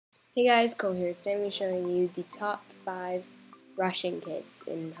Hey guys, Cole here. Today I'm going to be showing you the top 5 rushing kits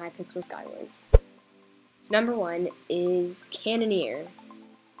in Hypixel Skywars. So number 1 is Cannonier.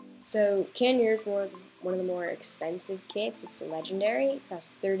 So Cannonier is one of the more expensive kits. It's a legendary. It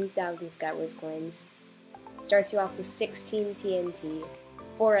costs 30,000 Skywars coins. Starts you off with 16 TNT,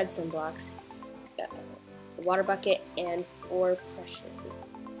 4 redstone blocks, a water bucket, and 4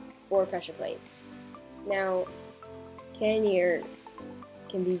 pressure plates. Now, Cannonier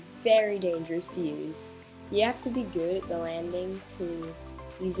can be very dangerous to use. You have to be good at the landing to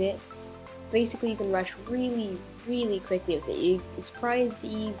use it. Basically, you can rush really quickly with it. It's probably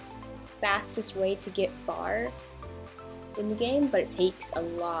the fastest way to get far in the game, but it takes a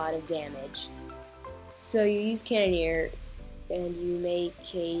lot of damage. So you use Cannonier, and you make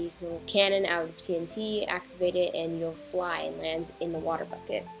a little cannon out of TNT, activate it, and you'll fly and land in the water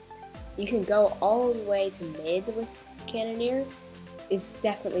bucket. You can go all the way to mid with Cannonier. Is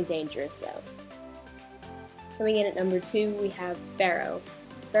definitely dangerous though. Coming in at number 2, we have Pharoah.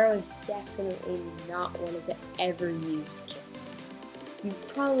 Pharoah is definitely not one of the ever used kits. You've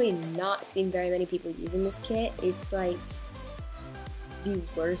probably not seen very many people using this kit. It's like the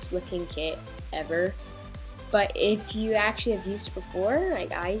worst looking kit ever. But if you actually have used it before,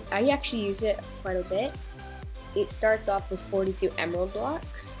 like I actually use it quite a bit. It starts off with 42 emerald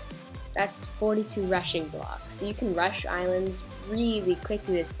blocks. That's 42 rushing blocks. So you can rush islands really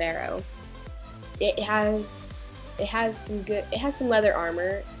quickly with Pharoah. It has some leather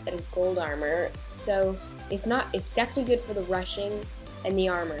armor and gold armor, so it's definitely good for the rushing and the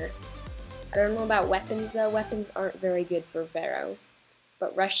armor. I don't know about weapons though. Weapons aren't very good for Pharoah,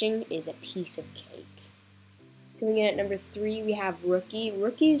 but rushing is a piece of cake. Coming in at number 3, we have Rookie.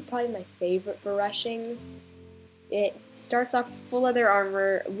 Rookie is probably my favorite for rushing. It starts off with full leather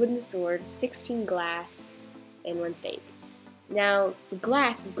armor, wooden sword, 16 glass, and 1 steak. Now, the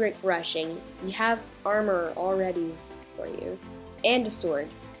glass is great for rushing. You have armor already for you, and a sword.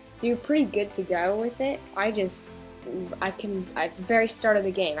 So you're pretty good to go with it. At the very start of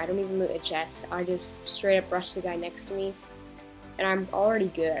the game, I don't even loot a chest. I just straight up rush the guy next to me, and I'm already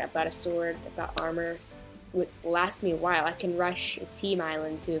good. I've got a sword, I've got armor, which will last me a while. I can rush a team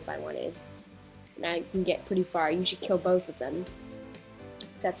island too if I wanted. And I can get pretty far. You should kill both of them.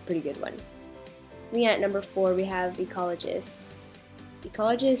 So that's a pretty good one. Moving at number 4, we have Ecologist.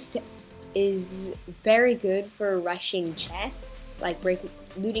 Ecologist is very good for rushing chests, like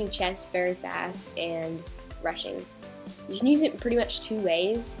looting chests very fast and rushing. You can use it pretty much 2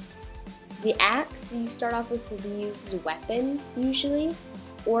 ways. So the axe you start off with will be used as a weapon, usually.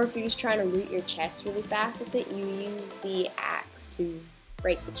 Or if you're just trying to loot your chest really fast with it, you use the axe to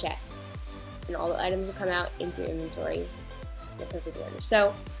break the chests. And all the items will come out into your inventory in a perfect order.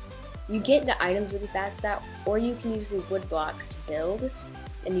 So you get the items really fast with that, or you can use the wood blocks to build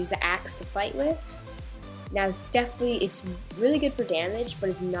and use the axe to fight with. Now it's really good for damage, but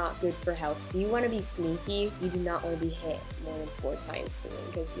it's not good for health. So you want to be sneaky. You do not want to be hit more than 4 times or something,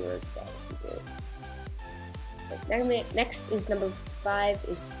 because you're dead if you do. Next is number 5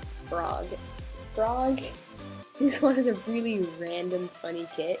 is Frog. Frog is one of the really random funny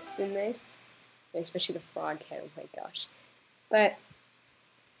kits in this. Especially the frog head, oh my gosh. But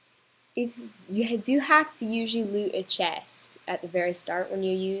you do have to usually loot a chest at the very start when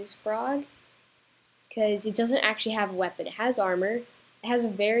you use frog, because it doesn't actually have a weapon. It has armor. It has a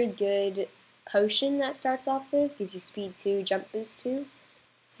very good potion that starts off with, gives you speed 2, jump boost 2.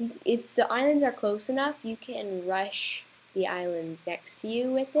 So if the islands are close enough, you can rush the island next to you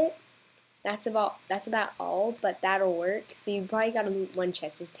with it. That's about all, but that'll work. So you probably gotta loot 1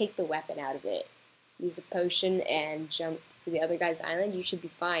 chest. Just take the weapon out of it. Use the potion and jump to the other guy's island. You should be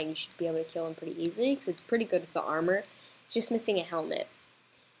fine. You should be able to kill him pretty easily, because it's pretty good with the armor. It's just missing a helmet.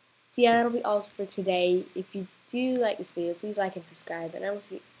 So yeah, that'll be all for today. If you do like this video, please like and subscribe, and I will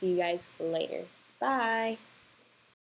see you guys later. Bye!